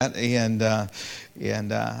I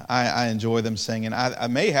enjoy them singing. I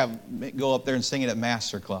may go up there and sing it at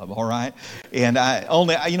Master Club, all right? And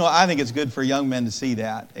I think it's good for young men to see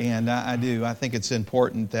that, and I do. I think it's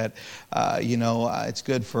important that it's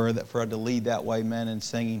good for to lead that way, men in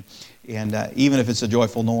singing. And even if it's a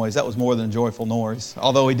joyful noise, that was more than a joyful noise.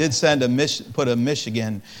 Although he did put a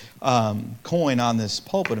Michigan coin on this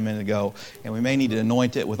pulpit a minute ago, and we may need to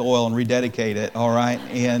anoint it with oil and rededicate it. All right,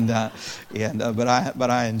 but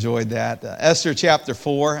I enjoyed that. Esther chapter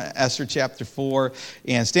 4,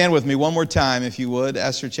 and stand with me one more time if you would.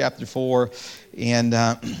 Esther chapter 4 and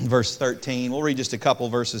verse 13. We'll read just a couple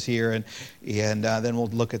verses here, and then we'll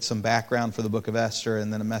look at some background for the book of Esther,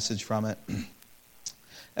 and then a message from it.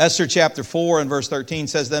 Esther chapter 4 and verse 13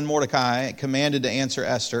 says, Then Mordecai commanded to answer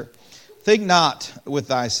Esther, Think not with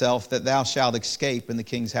thyself that thou shalt escape in the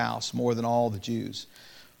king's house more than all the Jews.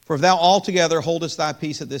 For if thou altogether holdest thy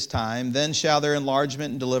peace at this time, then shall their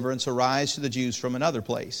enlargement and deliverance arise to the Jews from another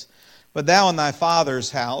place. But thou and thy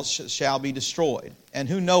father's house shall be destroyed. And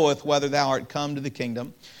who knoweth whether thou art come to the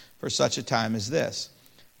kingdom for such a time as this?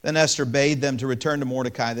 Then Esther bade them to return to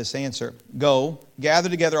Mordecai this answer. Go, gather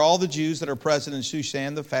together all the Jews that are present in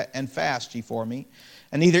Shushan and fast ye for me.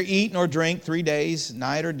 And neither eat nor drink 3 days,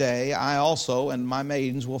 night or day. I also and my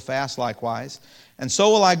maidens will fast likewise. And so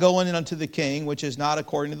will I go in unto the king, which is not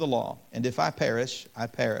according to the law. And if I perish, I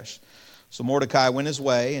perish. So Mordecai went his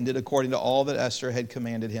way and did according to all that Esther had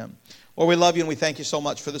commanded him. Lord, we love you and we thank you so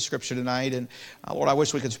much for the scripture tonight. And Lord, I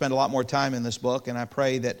wish we could spend a lot more time in this book. And I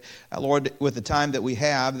pray that, Lord, with the time that we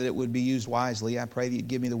have, that it would be used wisely. I pray that you'd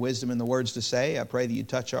give me the wisdom and the words to say. I pray that you'd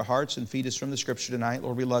touch our hearts and feed us from the scripture tonight.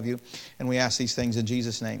 Lord, we love you. And we ask these things in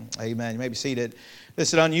Jesus' name. Amen. You may be seated. This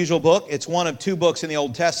is an unusual book. It's one of 2 books in the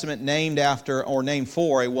Old Testament named after or named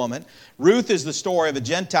for a woman. Ruth is the story of a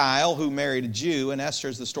Gentile who married a Jew, and Esther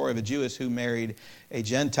is the story of a Jewess who married a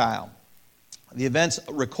Gentile. The events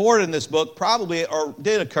recorded in this book probably or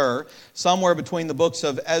did occur somewhere between the books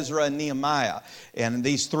of Ezra and Nehemiah. And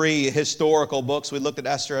these 3 historical books, we looked at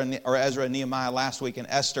Ezra and Nehemiah last week, and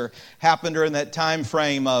Esther happened during that time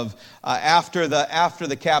frame of after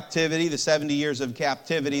the captivity, the 70 years of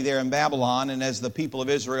captivity there in Babylon, and as the people of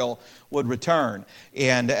Israel would return.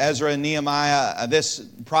 And Ezra and Nehemiah,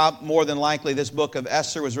 more than likely, this book of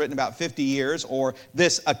Esther was written about 50 years, or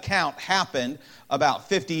this account happened about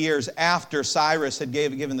 50 years after Cyrus had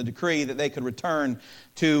given the decree that they could return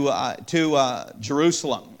to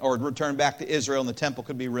Jerusalem, or return back to Israel, and the temple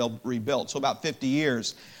could be rebuilt. So about 50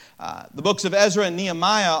 years. The books of Ezra and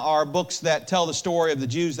Nehemiah are books that tell the story of the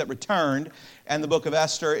Jews that returned, and the book of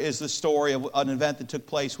Esther is the story of an event that took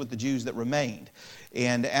place with the Jews that remained.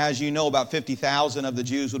 And as you know, about 50,000 of the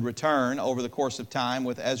Jews would return over the course of time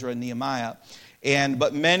with Ezra and Nehemiah.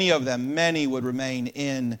 But many would remain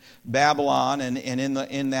in Babylon and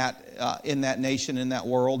in that nation, in that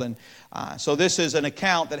world. And so this is an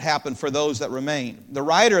account that happened for those that remain. The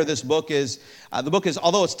writer of this book is,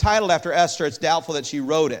 although it's titled after Esther, it's doubtful that she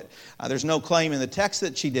wrote it. There's no claim in the text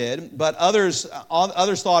that she did, but others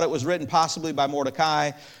thought it was written possibly by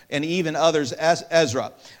Mordecai, and even others as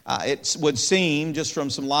Ezra. It would seem, just from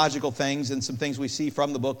some logical things and some things we see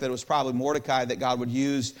from the book, that it was probably Mordecai that God would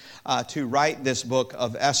use to write this book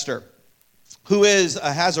of Esther. Who is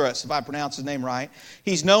Ahasuerus, if I pronounce his name right?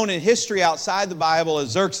 He's known in history outside the Bible as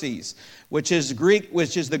Xerxes, which is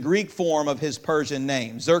the Greek form of his Persian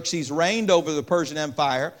name. Xerxes reigned over the Persian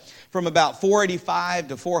Empire from about 485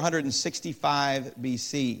 to 465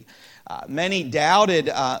 BC. Many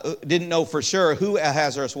didn't know for sure who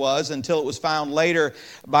Ahasuerus was until it was found later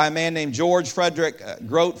by a man named George Frederick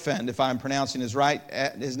Grotefend, if I'm pronouncing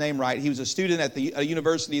his name right. He was a student at a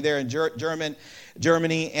university there in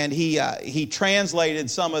Germany, and he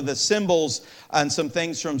translated some of the symbols and some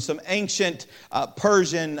things from some ancient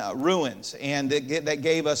Persian ruins, and that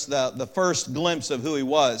gave us the first glimpse of who he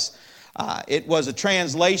was. It was a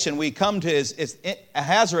translation we come to.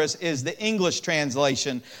 Ahasuerus is the English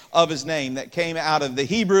translation of his name that came out of the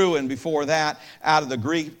Hebrew, and before that out of the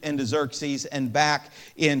Greek into Xerxes, and back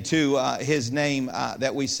into his name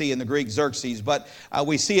that we see in the Greek Xerxes. But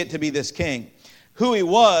we see it to be this king. Who he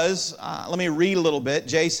was, let me read a little bit.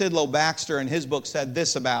 J. Sidlow Baxter in his book said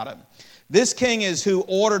this about him. This king is who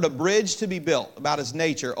ordered a bridge to be built, about his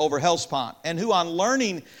nature, over Hellespont, and who, on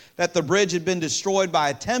learning that the bridge had been destroyed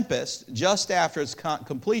by a tempest just after its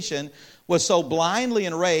completion, was so blindly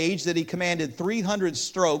enraged that he commanded 300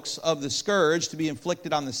 strokes of the scourge to be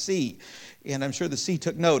inflicted on the sea. And I'm sure the sea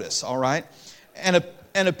took notice, all right? And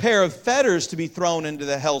a pair of fetters to be thrown into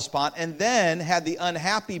the Hellespont, and then had the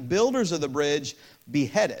unhappy builders of the bridge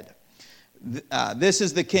beheaded. This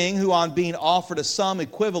is the king who, on being offered a sum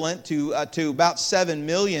equivalent to about $7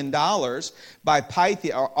 million by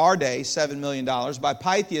Pythias, or our day, $7 million, by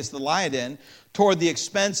Pythias the Lydian, toward the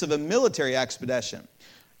expense of a military expedition.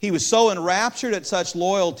 He was so enraptured at such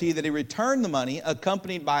loyalty that he returned the money,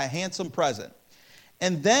 accompanied by a handsome present.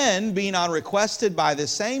 And then, being requested by the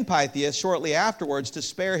same Pythias shortly afterwards to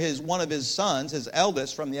spare one of his sons, his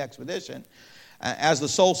eldest, from the expedition, as the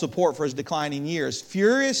sole support for his declining years,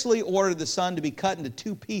 furiously ordered the son to be cut into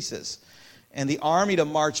two pieces and the army to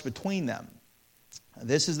march between them.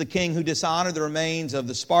 This is the king who dishonored the remains of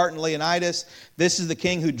the Spartan Leonidas. This is the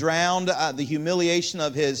king who drowned the humiliation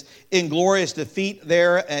of his inglorious defeat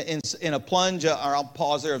there in a plunge, or I'll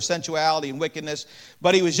pause there, of sensuality and wickedness.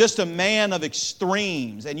 But he was just a man of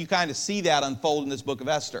extremes, and you kind of see that unfold in this book of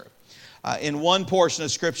Esther. In one portion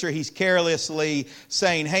of Scripture, he's carelessly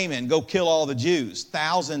saying, Haman, go kill all the Jews,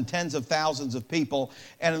 tens of thousands of people.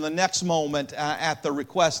 And in the next moment, at the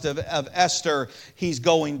request of Esther, he's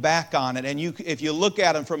going back on it. And if you look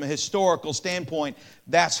at him from a historical standpoint,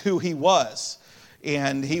 that's who he was.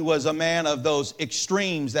 And he was a man of those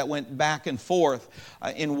extremes that went back and forth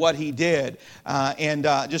in what he did. And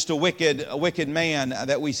just a wicked man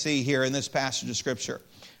that we see here in this passage of Scripture.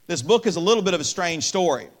 This book is a little bit of a strange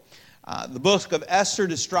story. The book of Esther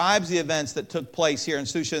describes the events that took place here in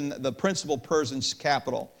Shushan, the principal Persian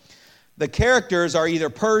capital. The characters are either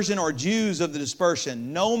Persian or Jews of the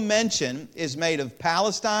dispersion. No mention is made of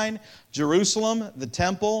Palestine, Jerusalem, the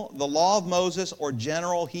temple, the law of Moses, or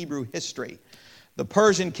general Hebrew history. The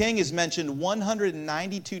Persian king is mentioned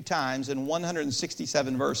 192 times in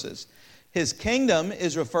 167 verses. His kingdom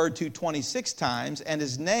is referred to 26 times, and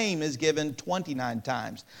his name is given 29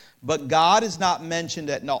 times. But God is not mentioned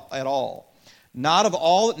at all. Not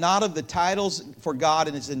of the titles for God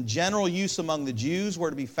and is in general use among the Jews were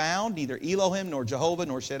to be found, neither Elohim, nor Jehovah,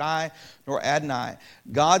 nor Shaddai, nor Adonai.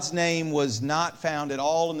 God's name was not found at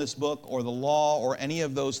all in this book, or the law, or any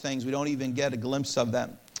of those things. We don't even get a glimpse of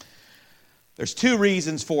them. There's two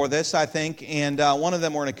reasons for this, I think, and one of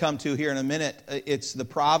them we're going to come to here in a minute. It's the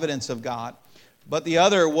providence of God, but the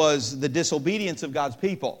other was the disobedience of God's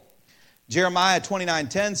people. Jeremiah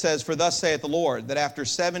 29:10 says, For thus saith the Lord, that after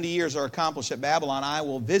 70 years are accomplished at Babylon, I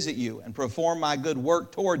will visit you and perform my good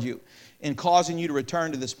work toward you in causing you to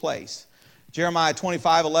return to this place. Jeremiah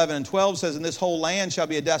 25:11 and 12 says, And this whole land shall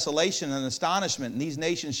be a desolation and an astonishment, and these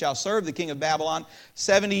nations shall serve the king of Babylon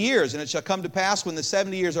 70 years. And it shall come to pass when the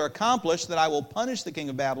 70 years are accomplished that I will punish the king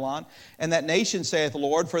of Babylon and that nation, saith the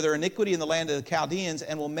Lord, for their iniquity in the land of the Chaldeans,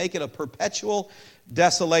 and will make it a perpetual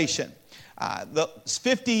desolation. The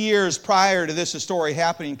 50 years prior to this story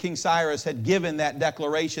happening, King Cyrus had given that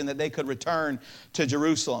declaration that they could return to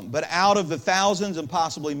Jerusalem. But out of the thousands and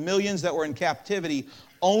possibly millions that were in captivity,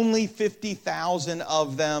 only 50,000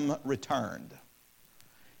 of them returned.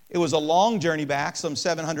 It was a long journey back, some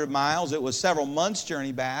 700 miles. It was several months'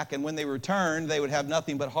 journey back. And when they returned, they would have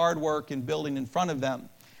nothing but hard work and building in front of them.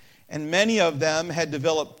 And many of them had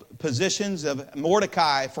developed positions of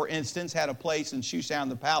Mordecai, for instance, had a place in Shushan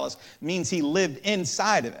the palace. It means he lived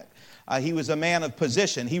inside of it. He was a man of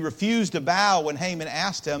position. He refused to bow when Haman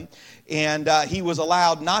asked him, and he was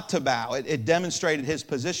allowed not to bow. It demonstrated his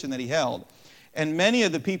position that he held. And many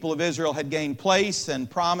of the people of Israel had gained place and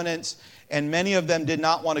prominence, and many of them did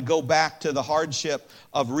not want to go back to the hardship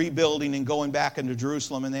of rebuilding and going back into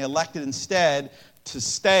Jerusalem. And they elected instead to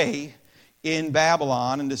stay in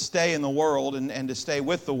Babylon and to stay in the world and to stay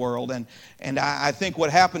with the world. And I think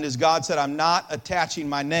what happened is God said, I'm not attaching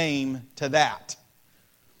my name to that.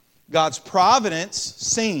 God's providence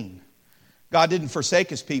seen. God didn't forsake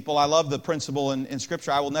His people. I love the principle in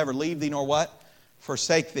Scripture, I will never leave thee nor what?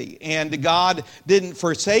 Forsake thee. And God didn't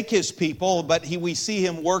forsake His people, but we see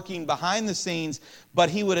Him working behind the scenes, but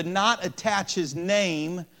He would not attach His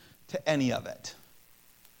name to any of it.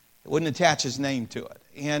 It wouldn't attach His name to it.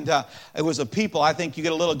 And it was a people, I think you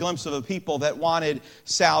get a little glimpse of a people that wanted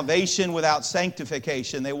salvation without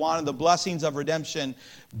sanctification. They wanted the blessings of redemption,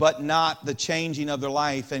 but not the changing of their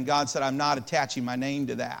life. And God said, I'm not attaching my name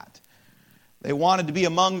to that. They wanted to be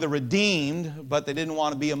among the redeemed, but they didn't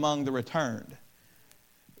want to be among the returned.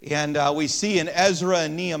 And we see in Ezra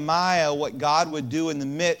and Nehemiah what God would do in the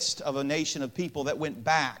midst of a nation of people that went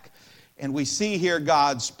back. And we see here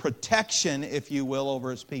God's protection, if you will,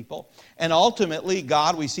 over His people. And ultimately,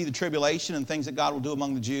 we see the tribulation and things that God will do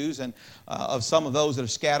among the Jews and of some of those that are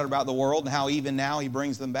scattered about the world, and how even now He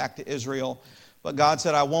brings them back to Israel. But God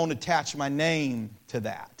said, I won't attach my name to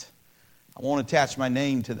that. I won't attach my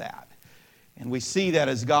name to that. And we see that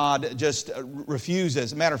as God just refuses.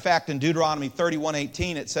 As a matter of fact, in Deuteronomy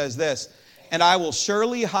 31:18, it says this, And I will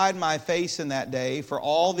surely hide my face in that day for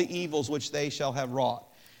all the evils which they shall have wrought,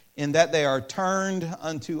 in that they are turned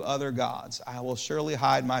unto other gods. I will surely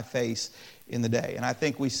hide my face in the day. And I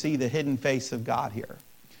think we see the hidden face of God here.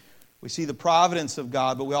 We see the providence of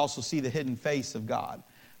God, but we also see the hidden face of God.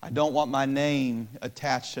 I don't want my name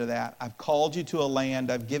attached to that. I've called you to a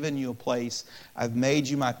land. I've given you a place. I've made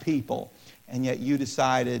you my people. And yet you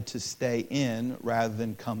decided to stay in rather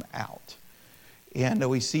than come out. And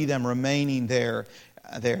we see them remaining there.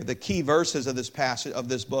 The key verses of this passage, of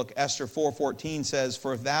this book, Esther 4:14 says,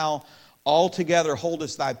 "For if thou altogether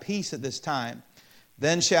holdest thy peace at this time,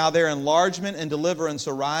 then shall their enlargement and deliverance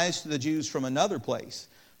arise to the Jews from another place.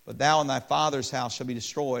 But thou and thy father's house shall be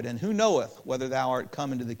destroyed. And who knoweth whether thou art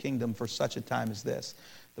come into the kingdom for such a time as this?"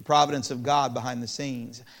 The providence of God behind the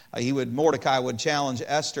scenes. Mordecai would challenge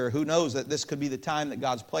Esther, who knows that this could be the time that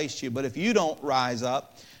God's placed you. But if you don't rise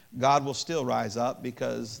up, God will still rise up,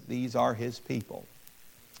 because these are His people.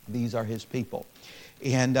 These are His people.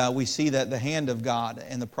 And we see that the hand of God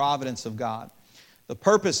and the providence of God. The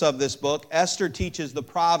purpose of this book, Esther teaches the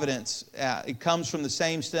providence. It comes from the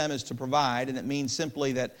same stem as to provide, and it means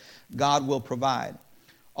simply that God will provide.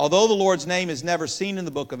 Although the Lord's name is never seen in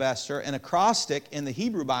the book of Esther, an acrostic in the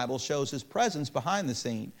Hebrew Bible shows His presence behind the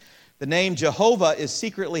scene. The name Jehovah is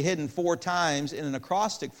secretly hidden 4 times in an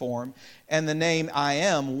acrostic form, and the name I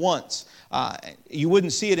am once. You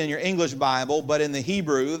wouldn't see it in your English Bible, but in the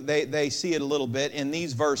Hebrew, they see it a little bit in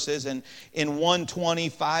these verses. And in 1:20,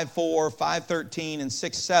 5:4, 5:13, and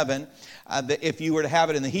 6:7, if you were to have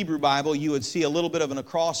it in the Hebrew Bible, you would see a little bit of an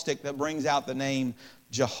acrostic that brings out the name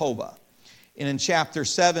Jehovah. And in chapter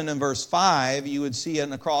 7 and verse 5, you would see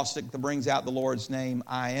an acrostic that brings out the Lord's name,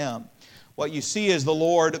 I am. What you see is the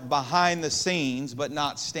Lord behind the scenes, but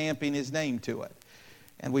not stamping His name to it.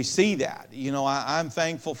 And we see that. You know, I'm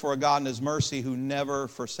thankful for a God in His mercy who never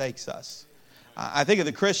forsakes us. I think of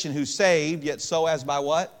the Christian who's saved, yet so as by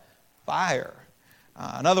what? Fire.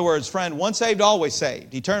 In other words, friend, once saved, always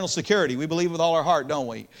saved. Eternal security. We believe with all our heart, don't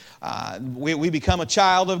we? We become a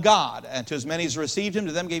child of God. And to as many as received Him,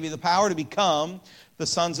 to them gave He the power to become the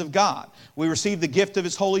sons of God. We receive the gift of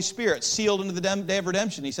His Holy Spirit, sealed into the day of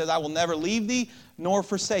redemption. He says, I will never leave thee nor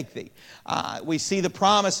forsake thee. We see the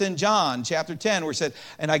promise in John chapter 10 where He said,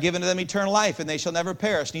 and I give unto them eternal life, and they shall never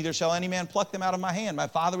perish, neither shall any man pluck them out of my hand. My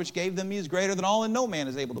Father which gave them me is greater than all, and no man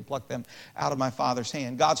is able to pluck them out of my Father's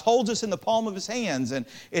hand. God holds us in the palm of His hands, and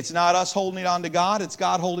it's not us holding it on to God, it's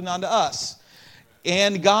God holding on to us.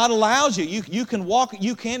 And God allows you. You can walk,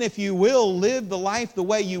 you can, if you will, live the life the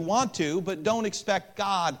way you want to, but don't expect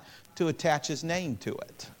God to attach His name to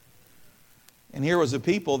it. And here was a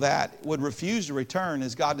people that would refuse to return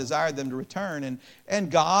as God desired them to return.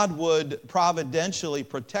 And God would providentially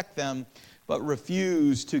protect them, but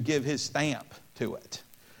refuse to give His stamp to it.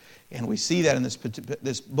 And we see that in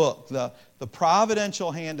this book, the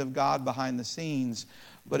providential hand of God behind the scenes,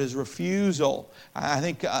 but His refusal, I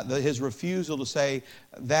think His refusal to say,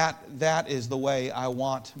 that is the way I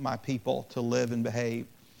want my people to live and behave.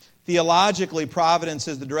 Theologically, providence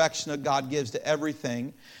is the direction that God gives to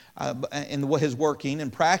everything in His working.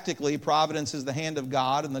 And practically, providence is the hand of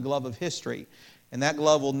God and the glove of history. And that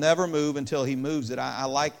glove will never move until He moves it. I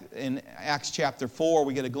like in Acts chapter 4,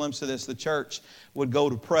 we get a glimpse of this. The church would go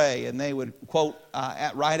to pray, and they would quote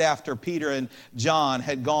right after Peter and John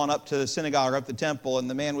had gone up to the synagogue or up the temple, and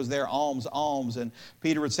the man was there, alms, alms. And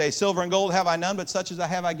Peter would say, silver and gold have I none, but such as I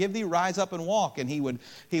have I give thee, rise up and walk. And he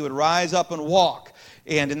would rise up and walk.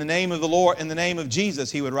 And in the name of the Lord, in the name of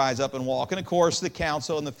Jesus, he would rise up and walk. And of course, the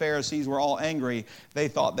council and the Pharisees were all angry. They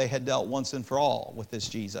thought they had dealt once and for all with this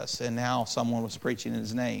Jesus, and now someone was preaching in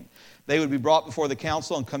His name. They would be brought before the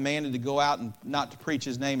council and commanded to go out and not to preach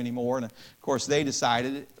His name anymore. And of course, they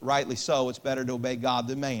decided, rightly so, it's better to obey God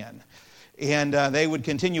than man. And they would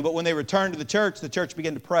continue. But when they returned to the church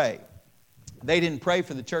began to pray. They didn't pray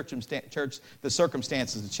for the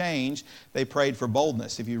circumstances to change. They prayed for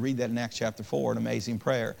boldness. If you read that in Acts chapter 4, an amazing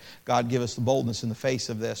prayer. God, give us the boldness in the face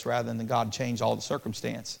of this, rather than God change all the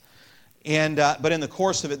circumstance. And but in the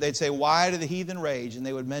course of it, they'd say, why do the heathen rage? And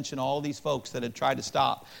they would mention all these folks that had tried to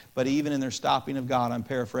stop. But even in their stopping of God, I'm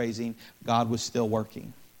paraphrasing, God was still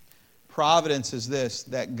working. Providence is this,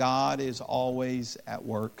 that God is always at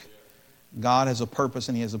work. God has a purpose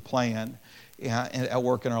and He has a plan at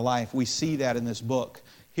work in our life. We see that in this book.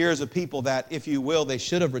 Here's a people that, if you will, they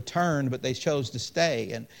should have returned, but they chose to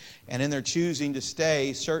stay. And in their choosing to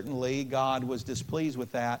stay, certainly God was displeased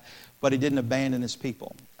with that, but He didn't abandon His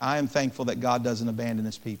people. I am thankful that God doesn't abandon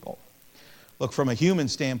His people. Look, from a human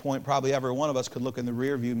standpoint, probably every one of us could look in the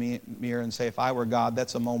rearview mirror and say, if I were God,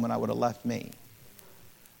 that's a moment I would have left me.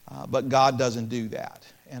 But God doesn't do that,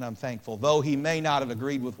 and I'm thankful. Though he may not have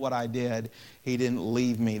agreed with what I did, he didn't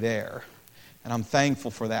leave me there. And I'm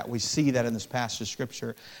thankful for that. We see that in this passage of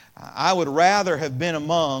Scripture. I would rather have been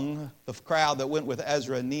among the crowd that went with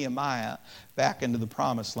Ezra and Nehemiah back into the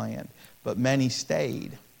Promised Land, but many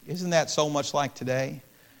stayed. Isn't that so much like today?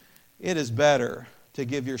 It is better to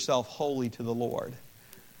give yourself wholly to the Lord,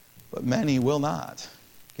 but many will not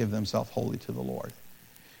give themselves wholly to the Lord.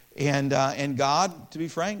 And God, to be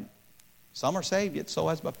frank, some are saved, yet so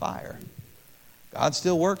as by fire. God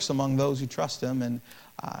still works among those who trust Him, and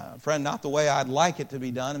friend, not the way I'd like it to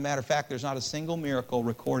be done. As a matter of fact, there's not a single miracle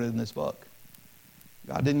recorded in this book.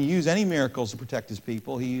 God didn't use any miracles to protect His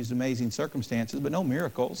people. He used amazing circumstances, but no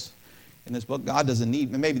miracles in this book. God doesn't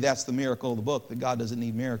need, maybe that's the miracle of the book, that God doesn't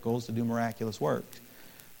need miracles to do miraculous work.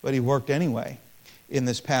 But He worked anyway in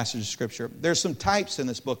this passage of Scripture. There's some types in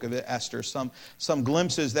this book of Esther, some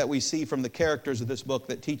glimpses that we see from the characters of this book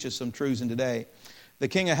that teach us some truths in today. The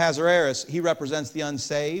king of Ahasuerus, he represents the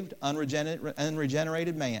unsaved,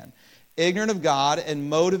 unregenerated man, ignorant of God and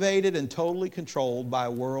motivated and totally controlled by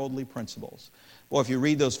worldly principles. Boy, if you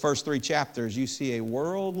read those first 3 chapters, you see a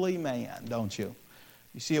worldly man, don't you?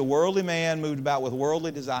 You see a worldly man moved about with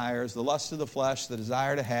worldly desires, the lust of the flesh, the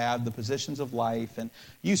desire to have, the positions of life. And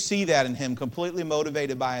you see that in him, completely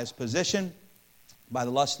motivated by his position, by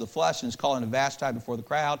the lust of the flesh, and his calling of Vashti before the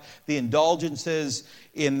crowd. The indulgences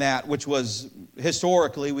in that, which was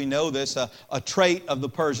historically, we know this, a trait of the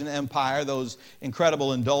Persian Empire, those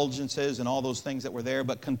incredible indulgences and all those things that were there,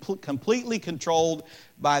 but completely controlled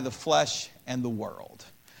by the flesh and the world.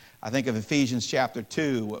 I think of Ephesians chapter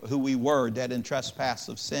 2, who we were, dead in trespass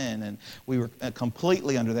of sin, and we were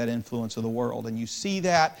completely under that influence of the world. And you see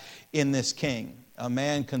that in this king, a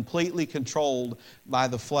man completely controlled by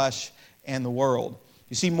the flesh and the world.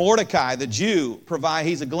 You see, Mordecai, the Jew,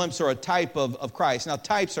 he's a glimpse or a type of Christ. Now,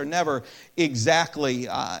 types are never exactly,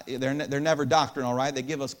 they're never doctrinal, right? They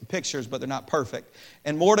give us pictures, but they're not perfect.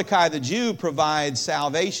 And Mordecai, the Jew, provides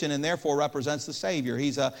salvation and therefore represents the Savior.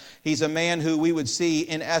 He's a man who we would see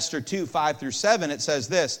in Esther 2, 5 through 7. It says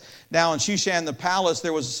this, "Now in Shushan the palace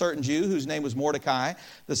there was a certain Jew whose name was Mordecai,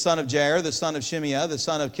 the son of Jair, the son of Shimea, the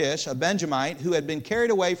son of Kish, a Benjamite, who had been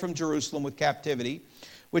carried away from Jerusalem with captivity,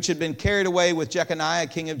 which had been carried away with Jeconiah,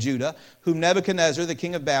 king of Judah, whom Nebuchadnezzar, the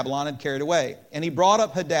king of Babylon, had carried away. And he brought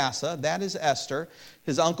up Hadassah, that is Esther,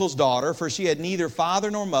 his uncle's daughter, for she had neither father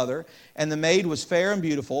nor mother, and the maid was fair and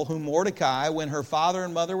beautiful, whom Mordecai, when her father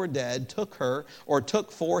and mother were dead, took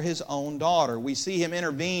took for his own daughter." We see him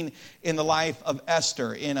intervene in the life of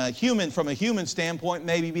Esther. From a human standpoint,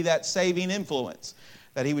 maybe be that saving influence,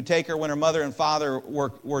 that he would take her when her mother and father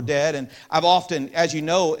were dead. And I've often, as you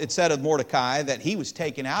know, it said of Mordecai that he was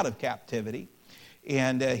taken out of captivity.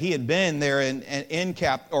 And he had been there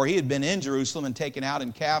he had been in Jerusalem and taken out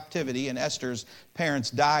in captivity. And Esther's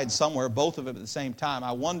parents died somewhere, both of them at the same time.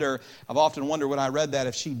 I've often wondered when I read that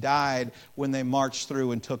if she died when they marched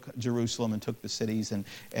through and took Jerusalem and took the cities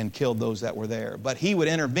and killed those that were there. But he would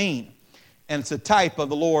intervene. And it's a type of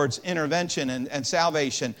the Lord's intervention and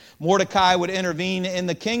salvation. Mordecai would intervene in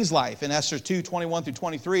the king's life. In Esther 2, 21 through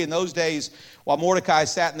 23, in those days, while Mordecai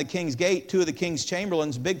sat in the king's gate, 2 of the king's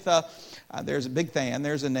chamberlains, Bigtha, there's a Bigthan,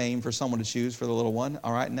 there's a name for someone to choose for the little one.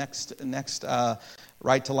 All right, next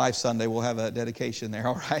Right to Life Sunday, we'll have a dedication there,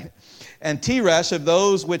 all right? And Teresh, of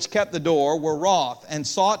those which kept the door, were wroth, and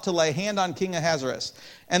sought to lay hand on King Ahasuerus.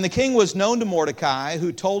 And the king was known to Mordecai,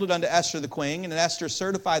 who told it unto Esther the queen, and Esther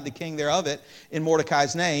certified the king thereof it in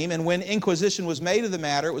Mordecai's name. And when inquisition was made of the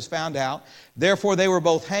matter, it was found out. Therefore they were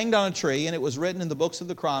both hanged on a tree, and it was written in the books of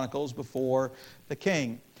the Chronicles before the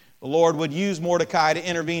king. The Lord would use Mordecai to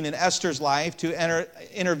intervene in Esther's life, to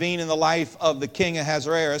intervene in the life of the king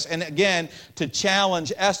Ahasuerus, and again, to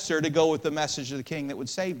challenge Esther to go with the message of the king that would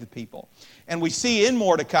save the people. And we see in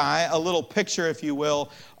Mordecai a little picture, if you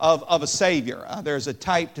will, of a Savior. There's a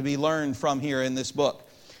type to be learned from here in this book.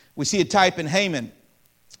 We see a type in Haman.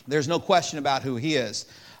 There's no question about who he is.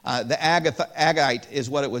 The Agagite is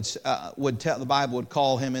what it the Bible would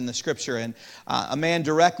call him in the Scripture, and a man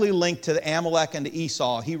directly linked to Amalek and to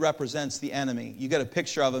Esau. He represents the enemy. You get a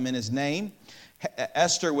picture of him in his name.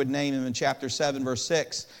 Esther would name him in chapter 7, verse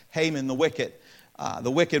 6, Haman the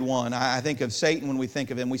wicked one. I think of Satan when we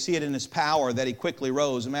think of him. We see it in his power that he quickly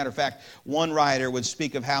rose. As a matter of fact, one writer would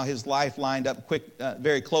speak of how his life lined up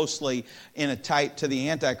very closely in a type to the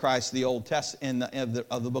Antichrist of the Old Testament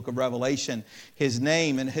of the book of Revelation. His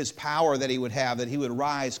name and his power that he would have, that he would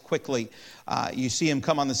rise quickly. You see him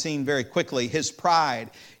come on the scene very quickly. His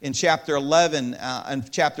pride. In chapter 11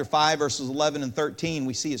 and chapter 5, verses 11 and 13,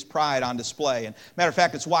 we see his pride on display. And matter of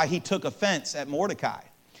fact, it's why he took offense at Mordecai.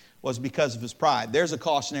 was because of his pride. There's a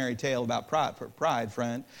cautionary tale about pride,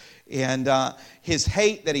 friend. And his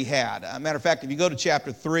hate that he had. Matter of fact, if you go to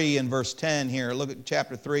chapter 3 and verse 10 here, look at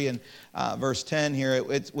chapter 3 and verse 10 here,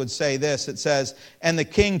 it would say this. It says, "And the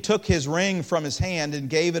king took his ring from his hand and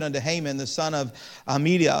gave it unto Haman, the son of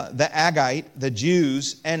Hammedatha, the Agagite, the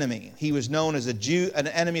Jews' enemy." He was known as an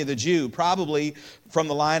enemy of the Jew, probably from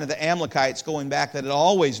the line of the Amalekites going back, that had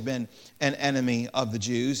always been an enemy of the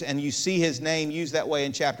Jews. And you see his name used that way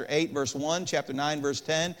in chapter 8, verse 1, chapter 9, verse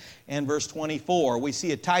 10, and verse 24. We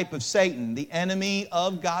see a type of Satan, the enemy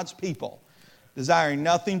of God's people, desiring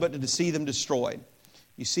nothing but to see them destroyed.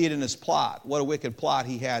 You see it in his plot. What a wicked plot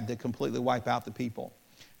he had to completely wipe out the people.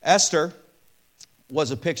 Esther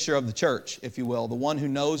was a picture of the church, if you will, the one who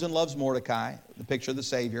knows and loves Mordecai, the picture of the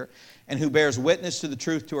Savior, and who bears witness to the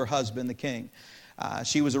truth to her husband, the king.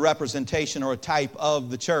 She was a representation or a type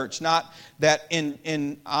of the church. Not that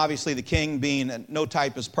in obviously the king being, no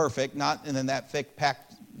type is perfect, not in that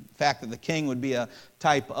fact that the king would be a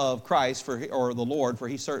type of Christ or the Lord, for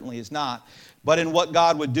he certainly is not. But in what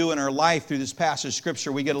God would do in her life through this passage of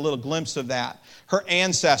Scripture, we get a little glimpse of that. Her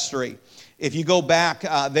ancestry. If you go back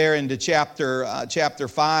there into chapter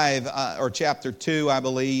 5 or chapter 2, I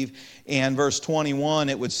believe, and verse 21,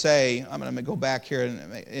 it would say, I'm going to go back here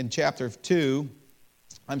in chapter 2,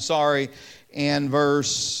 and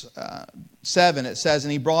verse 7, it says,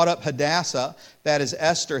 "And he brought up Hadassah, that is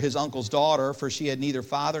Esther, his uncle's daughter, for she had neither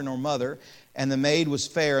father nor mother, and the maid was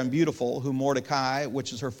fair and beautiful, who Mordecai,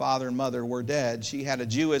 which is her father and mother, were dead." She had a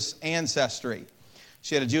Jewish ancestry.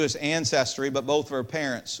 But both of her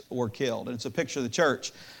parents were killed. And it's a picture of the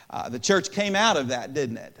church. The church came out of that,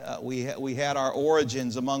 didn't it? We had our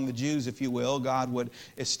origins among the Jews, if you will. God would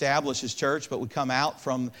establish His church, but we come out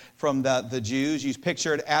from the Jews. You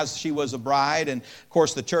picture it as she was a bride, and of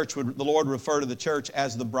course the Lord would refer to the church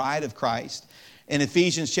as the bride of Christ. In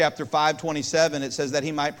Ephesians chapter 5:27, it says that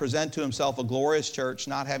He might present to Himself a glorious church,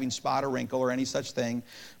 not having spot or wrinkle or any such thing,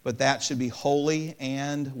 but that should be holy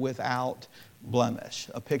and without blemish.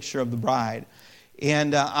 A picture of the bride.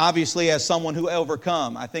 And obviously, as someone who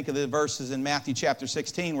overcome, I think of the verses in Matthew chapter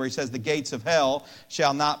 16 where He says, "The gates of hell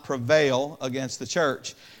shall not prevail against the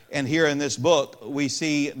church." And here in this book, we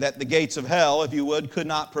see that the gates of hell, if you would, could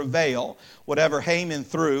not prevail. Whatever Haman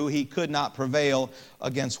threw, he could not prevail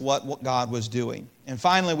against what God was doing. And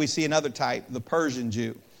finally, we see another type, the Persian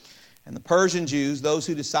Jew. And the Persian Jews, those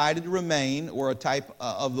who decided to remain, were a type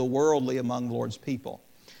of the worldly among the Lord's people.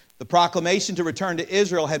 The proclamation to return to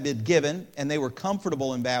Israel had been given, and they were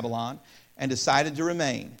comfortable in Babylon and decided to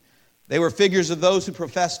remain. They were figures of those who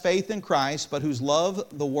professed faith in Christ, but whose love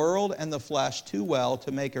the world and the flesh too well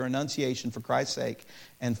to make a renunciation for Christ's sake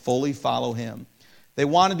and fully follow Him. They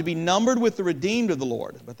wanted to be numbered with the redeemed of the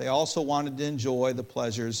Lord, but they also wanted to enjoy the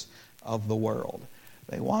pleasures of the world.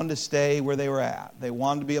 They wanted to stay where they were at. They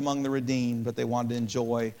wanted to be among the redeemed, but they wanted to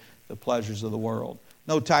enjoy the pleasures of the world.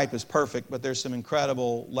 No type is perfect, but there's some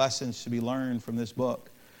incredible lessons to be learned from this book.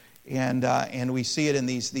 And we see it in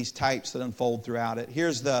these types that unfold throughout it.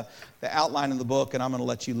 Here's the outline of the book, and I'm going to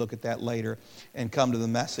let you look at that later and come to the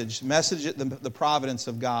message. The providence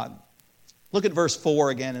of God. Look at verse 4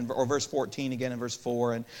 again, or verse 14 again in verse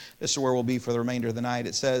 4, and this is where we'll be for the remainder of the night.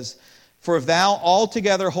 It says, "For if thou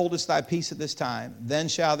altogether holdest thy peace at this time, then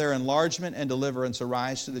shall their enlargement and deliverance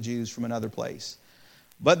arise to the Jews from another place.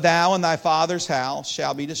 But thou and thy father's house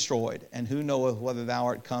shall be destroyed, and who knoweth whether thou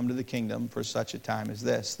art come to the kingdom for such a time as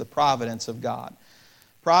this?" The providence of God.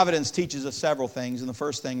 Providence teaches us several things, and the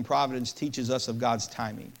first thing, providence teaches us of God's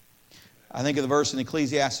timing. I think of the verse in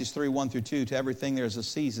Ecclesiastes 3:1-2, "To everything there is a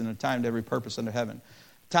season, a time to every purpose under heaven.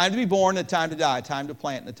 A time to be born, and a time to die, a time to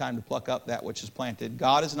plant, and a time to pluck up that which is planted."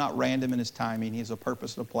 God is not random in His timing. He has a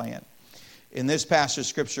purpose and a plan. In this passage of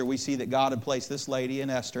Scripture, we see that God had placed this lady in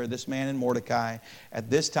Esther, this man in Mordecai, at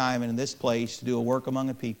this time and in this place to do a work among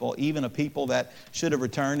a people, even a people that should have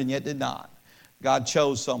returned and yet did not. God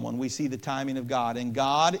chose someone. We see the timing of God. And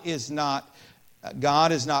God is not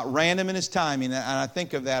random in His timing. And I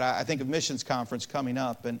think of that. I think of missions conference coming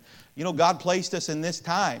up. And, God placed us in this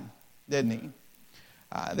time, didn't He?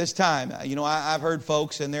 This time, I've heard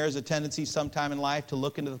folks, and there is a tendency sometime in life to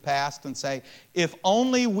look into the past and say, if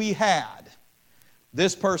only we had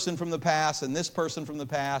this person from the past, and this person from the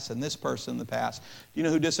past, and this person in the past. Do you know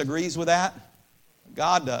who disagrees with that?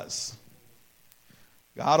 God does.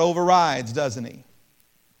 God overrides, doesn't He?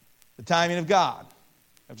 The timing of God.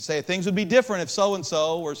 I have to say things would be different if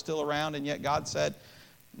so-and-so were still around, and yet God said,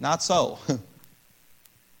 not so.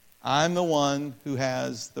 I'm the one who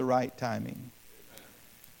has the right timing.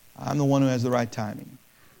 I'm the one who has the right timing.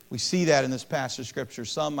 We see that in this passage of Scripture.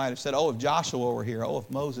 Some might have said, if Joshua were here. If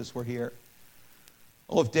Moses were here.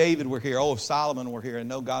 Oh, if David were here. Oh, if Solomon were here. And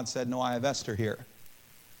no, God said, no, I have Esther here.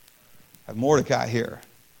 I have Mordecai here.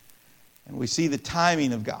 And we see the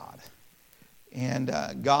timing of God. And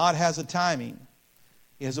God has a timing.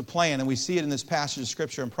 He has a plan. And we see it in this passage of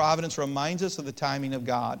Scripture. And Providence reminds us of the timing of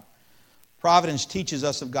God. Providence teaches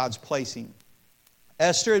us of God's placing.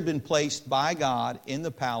 Esther had been placed by God in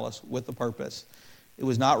the palace with a purpose. It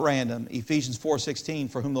was not random. Ephesians 4:16,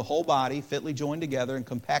 for whom the whole body, fitly joined together and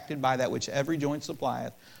compacted by that which every joint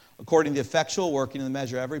supplieth, according to the effectual working in the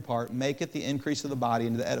measure of every part, maketh the increase of the body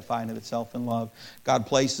into the edifying of itself in love. God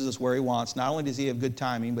places us where He wants. Not only does He have good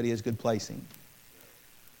timing, but He has good placing.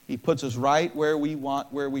 He puts us right where we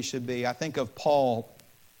want, where we should be. I think of Paul.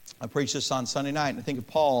 I preached this on Sunday night, and I think of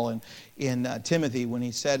Paul in Timothy when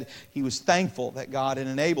he said he was thankful that God had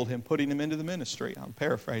enabled him, putting him into the ministry. I'm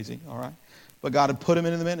paraphrasing, all right? But God had put him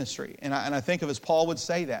into the ministry. And I think of as Paul would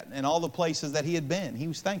say that, in all the places that he had been, he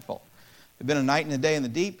was thankful. It had been a night and a day in the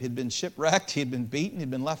deep. He had been shipwrecked. He had been beaten. He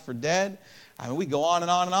had been left for dead. I mean, we go on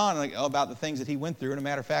and on and on about the things that he went through. And a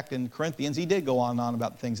matter of fact, in Corinthians, he did go on and on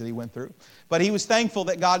about the things that he went through. But he was thankful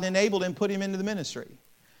that God enabled him, put him into the ministry.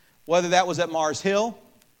 Whether that was at Mars Hill,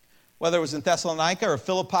 whether it was in Thessalonica or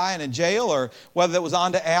Philippi and a jail, or whether it was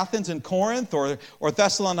on to Athens and Corinth or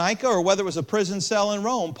Thessalonica, or whether it was a prison cell in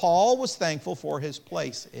Rome, Paul was thankful for his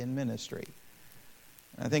place in ministry.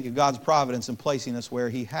 And I think of God's providence in placing us where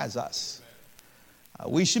He has us.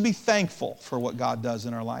 We should be thankful for what God does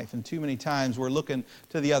in our life. And too many times we're looking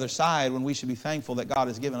to the other side when we should be thankful that God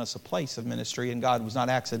has given us a place of ministry and God was not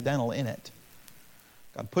accidental in it.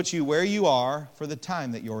 God puts you where you are for the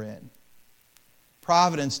time that you're in.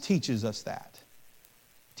 Providence teaches us that.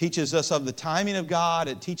 It teaches us of the timing of God.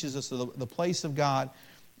 It teaches us of the place of God.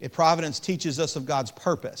 Providence teaches us of God's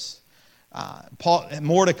purpose.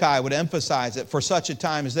 Mordecai would emphasize it for such a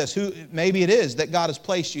time as this. Maybe it is that God has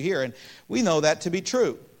placed you here, and we know that to be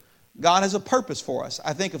true. God has a purpose for us.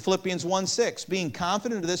 I think of Philippians 1:6, being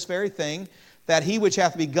confident of this very thing, that He which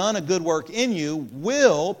hath begun a good work in you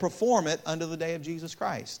will perform it unto the day of Jesus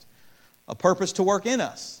Christ. A purpose to work in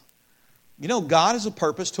us. You know, God has a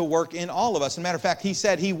purpose to work in all of us. As a matter of fact, He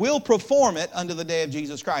said He will perform it unto the day of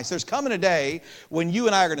Jesus Christ. There's coming a day when you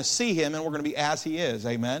and I are going to see Him and we're going to be as He is.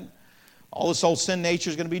 Amen? All this old sin nature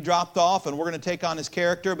is going to be dropped off and we're going to take on His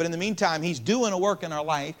character. But in the meantime, He's doing a work in our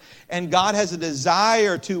life. And God has a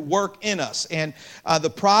desire to work in us. And the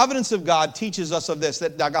providence of God teaches us of this,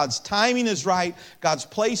 that God's timing is right, God's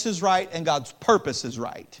place is right, and God's purpose is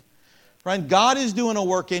right. Friend, God is doing a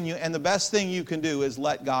work in you, and the best thing you can do is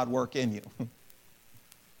let God work in you.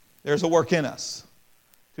 There's a work in us.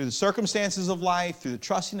 Through the circumstances of life, through the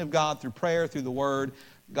trusting of God, through prayer, through the Word,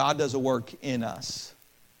 God does a work in us.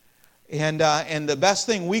 And the best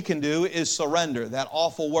thing we can do is surrender, that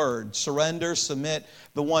awful word. Surrender, submit,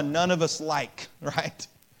 the one none of us like, right?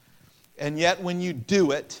 And yet when you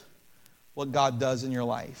do it, what God does in your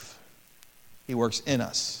life, He works in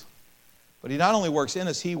us. But He not only works in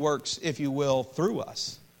us, He works, if you will, through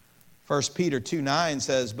us. 1 Peter 2:9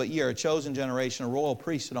 says, but ye are a chosen generation, a royal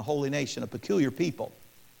priesthood, a holy nation, a peculiar people.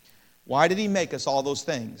 Why did He make us all those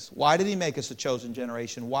things? Why did He make us a chosen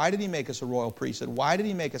generation? Why did He make us a royal priesthood? Why did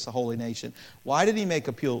He make us a holy nation? Why did He make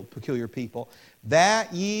a peculiar people?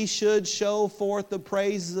 That ye should show forth the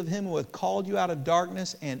praises of Him who hath called you out of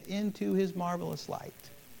darkness and into His marvelous light.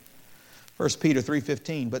 1 Peter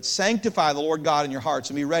 3:15, but sanctify the Lord God in your hearts,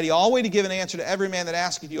 and be ready always to give an answer to every man that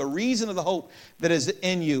asketh you a reason of the hope that is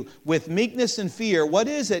in you, with meekness and fear. What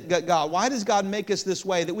is it, God? Why does God make us this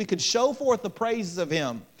way? That we could show forth the praises of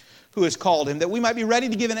Him who has called Him, that we might be ready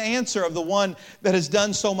to give an answer of the one that has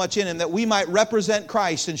done so much in Him, that we might represent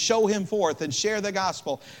Christ and show Him forth and share the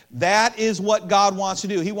gospel. That is what God wants to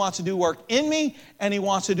do. He wants to do work in me, and He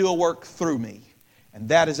wants to do a work through me. And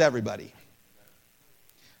that is everybody.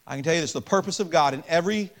 I can tell you this, the purpose of God in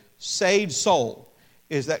every saved soul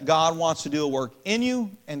is that God wants to do a work in you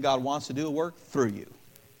and God wants to do a work through you.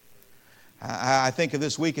 I think of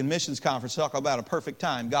this week in missions conference, talk about a perfect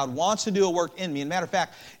time. God wants to do a work in me. As a matter of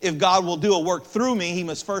fact, if God will do a work through me, He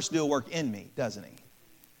must first do a work in me, doesn't He?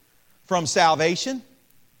 From salvation,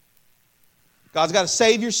 God's got to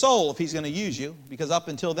save your soul if He's going to use you, because up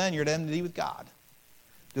until then you're at enmity with God.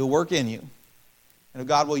 Do a work in you. And if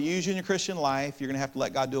God will use you in your Christian life, you're going to have to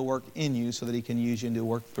let God do a work in you so that He can use you and do a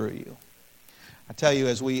work through you. I tell you,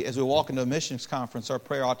 as we walk into a missions conference, our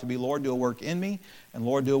prayer ought to be, Lord, do a work in me, and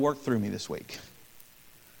Lord, do a work through me this week.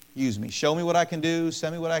 Use me. Show me what I can do.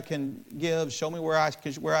 Send me what I can give. Show me where I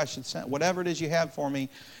should send. Whatever it is you have for me.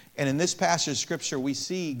 And in this passage of Scripture, we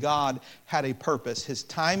see God had a purpose. His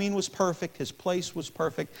timing was perfect. His place was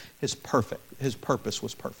perfect. His purpose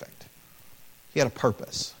was perfect. He had a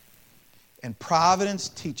purpose. And providence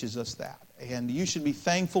teaches us that. And you should be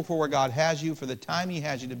thankful for where God has you, for the time He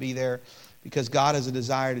has you to be there, because God has a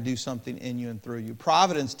desire to do something in you and through you.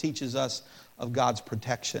 Providence teaches us of God's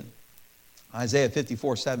protection. Isaiah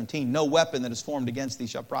 54:17, no weapon that is formed against thee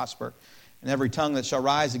shall prosper, and every tongue that shall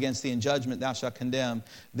rise against thee in judgment thou shalt condemn.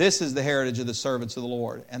 This is the heritage of the servants of the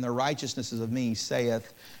Lord, and their righteousness is of me,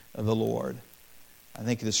 saith the Lord. I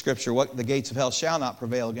think of the scripture, what the gates of hell shall not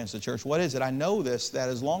prevail against the church. What is it? I know this, that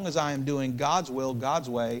as long as I am doing God's will, God's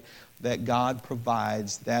way, that God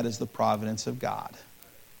provides. That is the providence of God.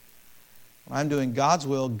 When I'm doing God's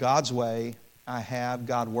will, God's way, I have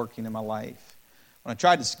God working in my life. When I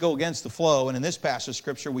tried to go against the flow, and in this passage of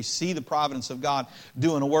Scripture, we see the providence of God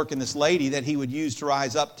doing a work in this lady that He would use to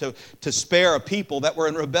rise up to spare a people that were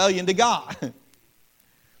in rebellion to God.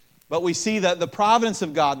 But we see that the providence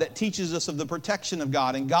of God that teaches us of the protection of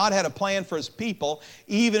God. And God had a plan for His people,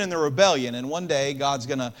 even in the rebellion. And one day, God's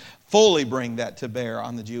going to fully bring that to bear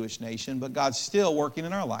on the Jewish nation. But God's still working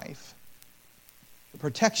in our life. The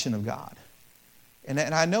protection of God. And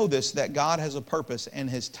I know this, that God has a purpose, and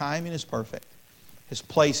His timing is perfect. His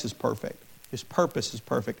place is perfect. His purpose is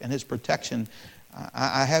perfect. And His protection,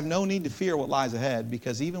 I have no need to fear what lies ahead,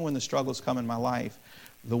 because even when the struggles come in my life,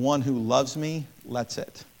 the one who loves me lets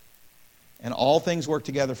it. And all things work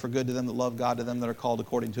together for good to them that love God, to them that are called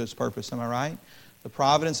according to His purpose. Am I right? The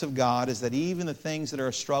providence of God is that even the things that are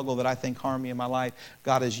a struggle that I think harm me in my life,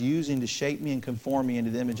 God is using to shape me and conform me into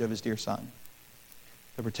the image of His dear Son.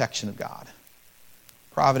 The protection of God.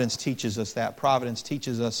 Providence teaches us that. Providence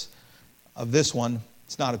teaches us of this one.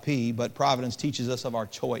 It's not a P, but providence teaches us of our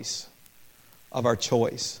choice. Of our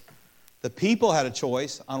choice. The people had a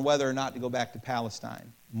choice on whether or not to go back to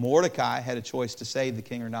Palestine. Mordecai had a choice to save the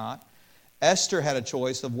king or not. Esther had a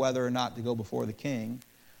choice of whether or not to go before the king.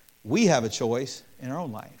 We have a choice in our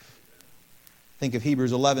own life. Think of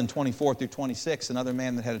Hebrews 11:24 through 26, another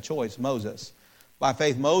man that had a choice, Moses. By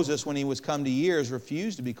faith, Moses, when he was come to years,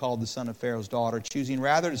 refused to be called the son of Pharaoh's daughter, choosing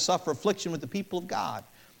rather to suffer affliction with the people of God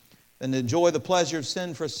than to enjoy the pleasure of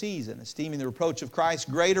sin for a season, esteeming the reproach of Christ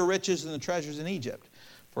greater riches than the treasures in Egypt,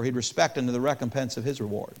 for he'd respect unto the recompense of his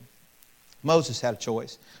reward. Moses had a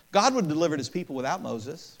choice. God would have delivered His people without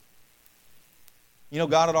Moses. You know,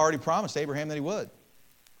 God had already promised Abraham that He would.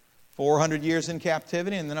 400 years in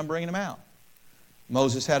captivity, and then I'm bringing them out.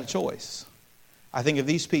 Moses had a choice. I think of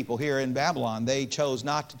these people here in Babylon, they chose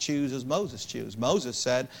not to choose as Moses chose. Moses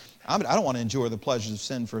said, I don't want to endure the pleasures of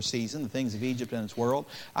sin for a season, the things of Egypt and its world.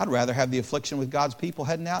 I'd rather have the affliction with God's people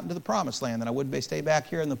heading out into the promised land than I would stay back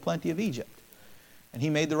here in the plenty of Egypt. And he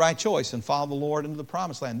made the right choice and followed the Lord into the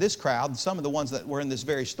promised land. This crowd, some of the ones that were in this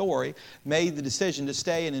very story, made the decision to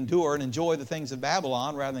stay and endure and enjoy the things of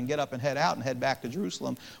Babylon rather than get up and head out and head back to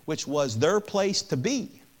Jerusalem, which was their place to be.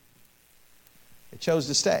 They chose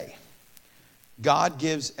to stay. God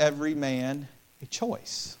gives every man a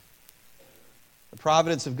choice. The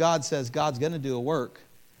providence of God says God's going to do a work,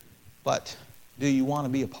 but do you want to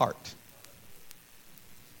be a part?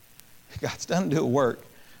 God's done to do a work.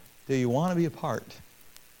 Do you want to be a part?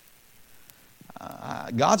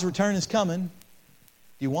 God's return is coming. Do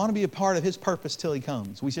you want to be a part of His purpose till He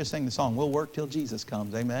comes? We just sang the song, we'll work till Jesus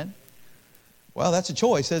comes. Amen? Well, that's a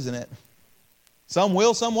choice, isn't it? Some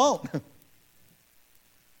will, some won't.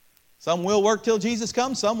 Some will work till Jesus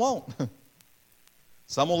comes, some won't.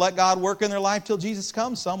 Some will let God work in their life till Jesus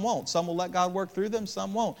comes, some won't. Some will let God work through them,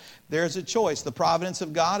 some won't. There's a choice. The providence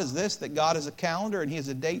of God is this, that God has a calendar and He has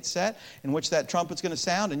a date set in which that trumpet's going to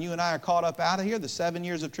sound, and you and I are caught up out of here, the 7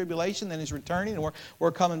 years of tribulation, then He's returning, and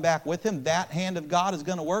we're coming back with Him. That hand of God is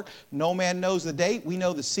going to work. No man knows the date. We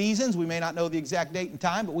know the seasons. We may not know the exact date and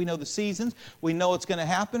time, but we know the seasons. We know it's going to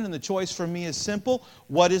happen, and the choice for me is simple.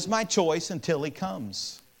 What is my choice until He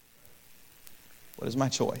comes? What is my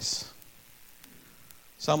choice?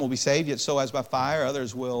 Some will be saved, yet so as by fire.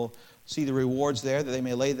 Others will see the rewards there, that they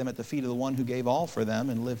may lay them at the feet of the one who gave all for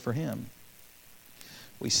them and live for Him.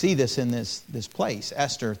 We see this in this place.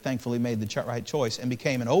 Esther thankfully made the right choice and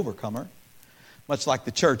became an overcomer, much like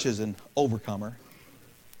the church is an overcomer.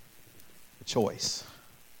 The choice,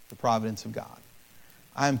 the providence of God.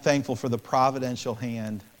 I am thankful for the providential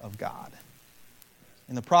hand of God.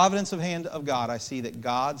 In the providence of hand of God, I see that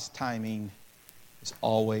God's timing is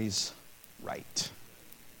always right.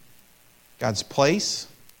 God's place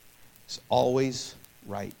is always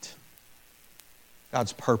right.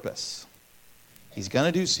 God's purpose. He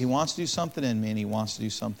wants to do something in me, and He wants to do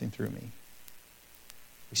something through me.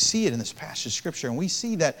 We see it in this passage of Scripture, and we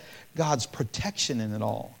see that God's protection in it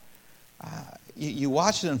all. You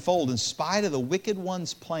watch it unfold. In spite of the wicked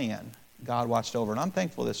one's plan, God watched over. And I'm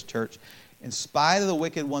thankful for this church. In spite of the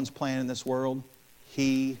wicked one's plan in this world,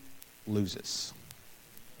 He loses.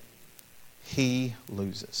 He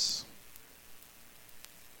loses.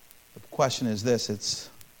 The question is this, it's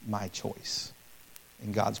my choice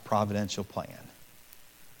in God's providential plan.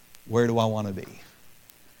 Where do I want to be?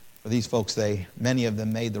 For these folks, many of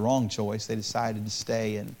them made the wrong choice. They decided to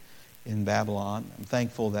stay in Babylon. I'm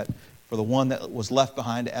thankful that for the one that was left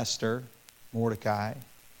behind, Esther, Mordecai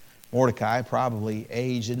probably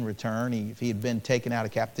aged in return. If he had been taken out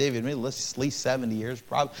of captivity, at least 70 years,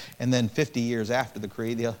 probably, and then 50 years after the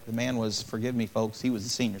decree, the man was, forgive me folks, he was a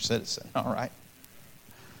senior citizen, all right?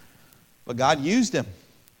 But God used him.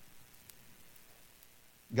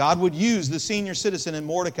 God would use the senior citizen in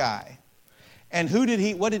Mordecai. And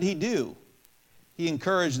what did he do? He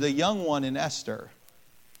encouraged the young one in Esther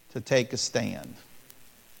to take a stand.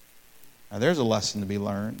 Now there's a lesson to be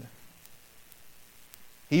learned.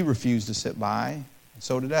 He refused to sit by, and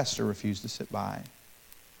so did Esther refuse to sit by.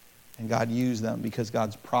 And God used them because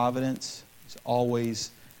God's providence is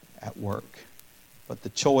always at work. But the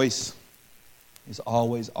choice is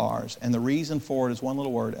always ours. And the reason for it is one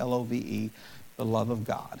little word, L-O-V-E, the love of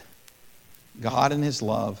God. God in His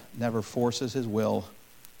love never forces His will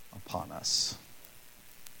upon us.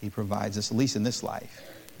 He provides us, at least in this life,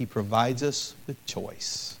 He provides us with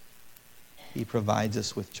choice. He provides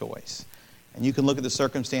us with choice. And you can look at the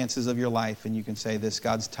circumstances of your life and you can say this,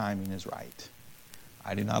 God's timing is right.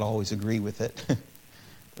 I do not always agree with it.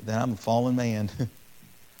 But then I'm a fallen man.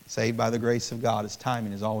 Saved by the grace of God. His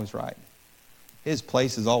timing is always right. His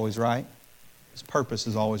place is always right. His purpose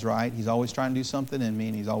is always right. He's always trying to do something in me,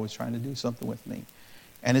 and He's always trying to do something with me.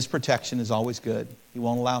 And His protection is always good. He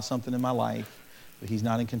won't allow something in my life that He's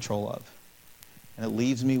not in control of. And it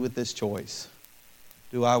leaves me with this choice.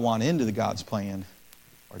 Do I want into the God's plan,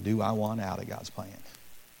 or do I want out of God's plan?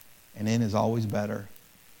 And in is always better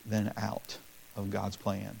than out of God's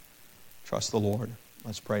plan. Trust the Lord.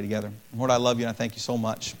 Let's pray together. Lord, I love you and I thank you so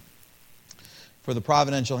much for the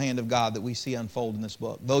providential hand of God that we see unfold in this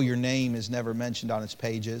book. Though your name is never mentioned on its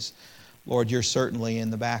pages, Lord, you're certainly in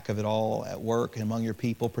the back of it all at work among your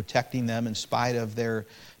people, protecting them in spite of their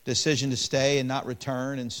decision to stay and not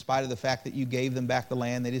return, in spite of the fact that you gave them back the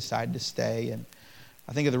land, they decided to stay. And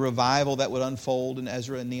I think of the revival that would unfold in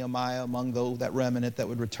Ezra and Nehemiah among those, that remnant that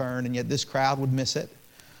would return, and yet this crowd would miss it.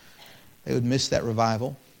 They would miss that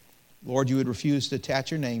revival. Lord, you would refuse to attach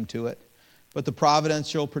your name to it. But the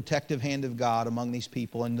providential, protective hand of God among these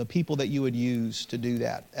people and the people that you would use to do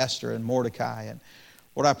that, Esther and Mordecai. And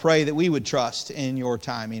Lord, I pray that we would trust in your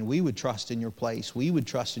timing. We would trust in your place. We would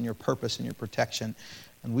trust in your purpose and your protection.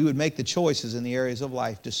 And we would make the choices in the areas of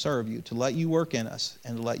life to serve you, to let you work in us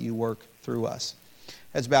and to let you work through us.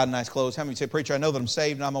 Heads bowed and eyes closed. How many say, Preacher, I know that I'm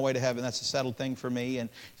saved and I'm on my way to heaven. That's a settled thing for me. And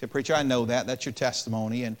say, Preacher, I know that. That's your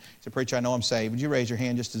testimony. And say, Preacher, I know I'm saved. Would you raise your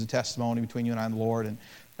hand just as a testimony between you and I and the Lord? And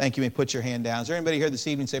thank you. You may put your hand down. Is there anybody here this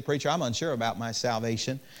evening say, Preacher, I'm unsure about my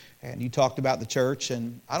salvation? And you talked about the church,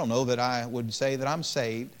 and I don't know that I would say that I'm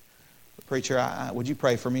saved. But Preacher, would you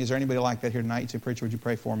pray for me? Is there anybody like that here tonight? You say, Preacher, would you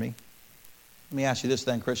pray for me? Let me ask you this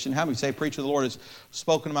then, Christian. How many say, Preacher, the Lord has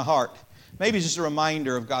spoken to my heart? Maybe it's just a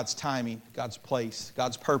reminder of God's timing, God's place,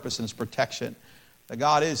 God's purpose and His protection. That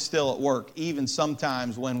God is still at work, even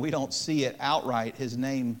sometimes when we don't see it outright, His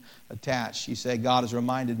name attached. You say, God has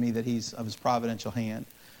reminded me that He's of His providential hand.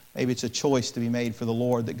 Maybe it's a choice to be made for the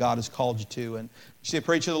Lord that God has called you to. And you say,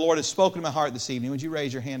 Preacher, the Lord has spoken to my heart this evening. Would you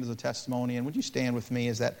raise your hand as a testimony? And would you stand with me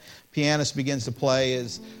as that pianist begins to play,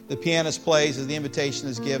 as the pianist plays, as the invitation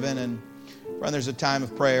is given, and there's a time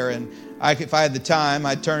of prayer. And if I had the time,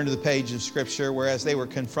 I'd turn to the page of Scripture, whereas they were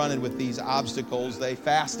confronted with these obstacles, they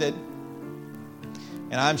fasted.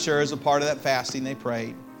 And I'm sure as a part of that fasting, they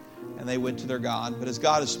prayed and they went to their God. But as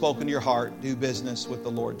God has spoken to your heart, do business with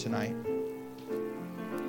the Lord tonight.